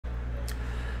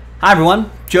Hi everyone,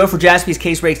 Joe for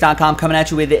JaspysCaseBreaks.com coming at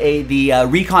you with the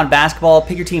Recon basketball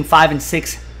pick your team 5 and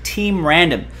 6 team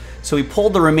random. So we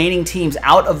pulled the remaining teams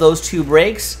out of those two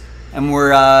breaks, and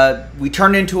we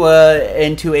turned into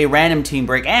a random team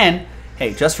break. And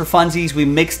hey, just for funsies, we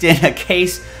mixed in a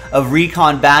case of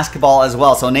Recon basketball as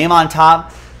well. So name on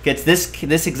top gets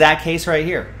this exact case right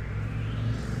here.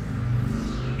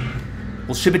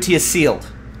 We'll ship it to you sealed.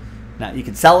 Now, you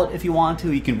can sell it if you want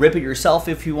to. You can rip it yourself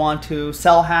if you want to.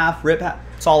 Sell half, rip half.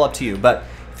 It's all up to you. But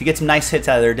if you get some nice hits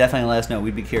out of there, definitely let us know.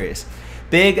 We'd be curious.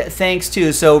 Big thanks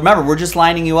to. So remember, we're just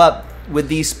lining you up with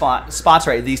these spots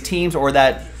right, these teams or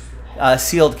that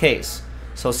sealed case.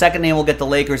 So second name will get the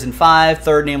Lakers in 5.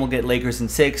 Third name will get Lakers in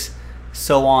 6.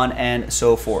 So on and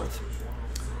so forth.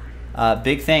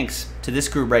 Big thanks to this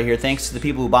group right here. Thanks to the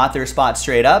people who bought their spots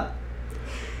straight up.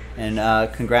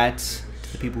 And congrats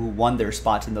the people who won their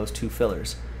spots in those two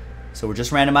fillers. So we're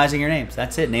just randomizing your names.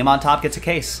 That's it. Name on top gets a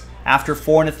case. After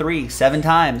 4 and a 3, 7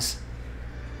 times.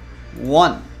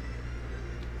 1,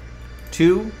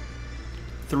 2,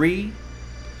 3,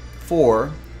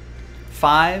 4,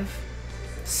 5,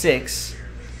 6,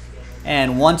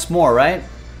 and once more, right?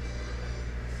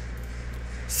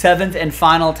 7th and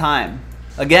final time.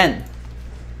 Again.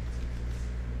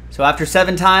 So after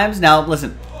 7 times, now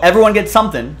listen, everyone gets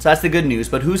something, so that's the good news,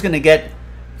 but who's going to get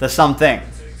the something?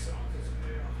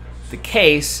 The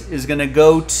case is going to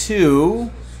go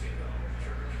to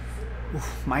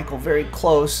Michael, very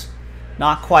close.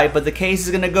 Not quite, but the case is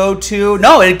going to go to,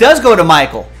 no, it does go to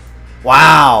Michael.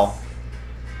 Wow.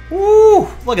 Woo,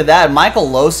 look at that, Michael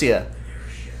Losia.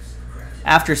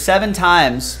 After 7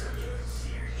 times.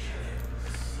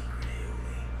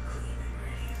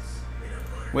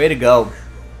 Way to go.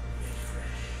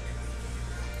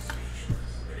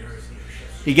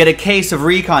 You get a case of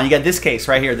Recon. You get this case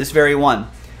right here, this very one.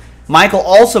 Michael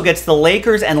also gets the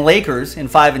Lakers in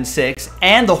 5 and 6,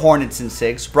 and the Hornets in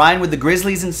 6. Brian with the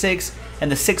Grizzlies in 6,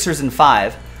 and the Sixers in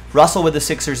 5. Russell with the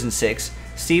Sixers in 6.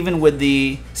 Stephen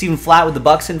Flat with the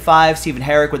Bucks in 5. Stephen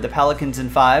Herrick with the Pelicans in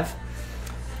 5.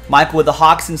 Michael with the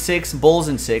Hawks in 6, Bulls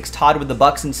in 6. Todd with the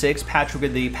Bucks in 6. Patrick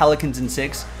with the Pelicans in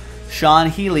 6. Sean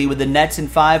Healy with the Nets in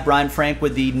 5. Brian Frank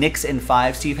with the Knicks in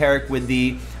 5. Steve Herrick with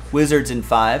the Wizards in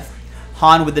 5.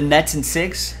 Han with the Nets in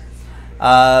 6.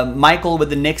 Michael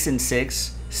with the Knicks in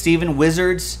 6. Steven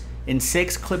Wizards in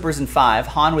 6. Clippers in 5.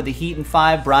 Han with the Heat in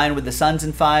 5. Brian with the Suns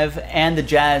in 5. And the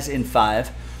Jazz in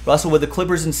 5. Russell with the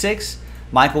Clippers in 6.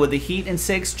 Michael with the Heat in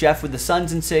 6. Jeff with the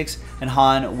Suns in 6. And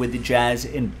Han with the Jazz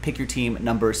in pick your team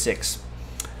number 6.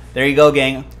 There you go,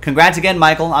 gang. Congrats again,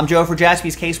 Michael. I'm Joe for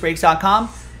JaspysCaseBreaks.com.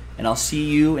 And I'll see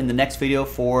you in the next video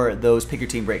for those pick your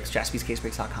team breaks.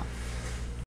 JaspysCaseBreaks.com.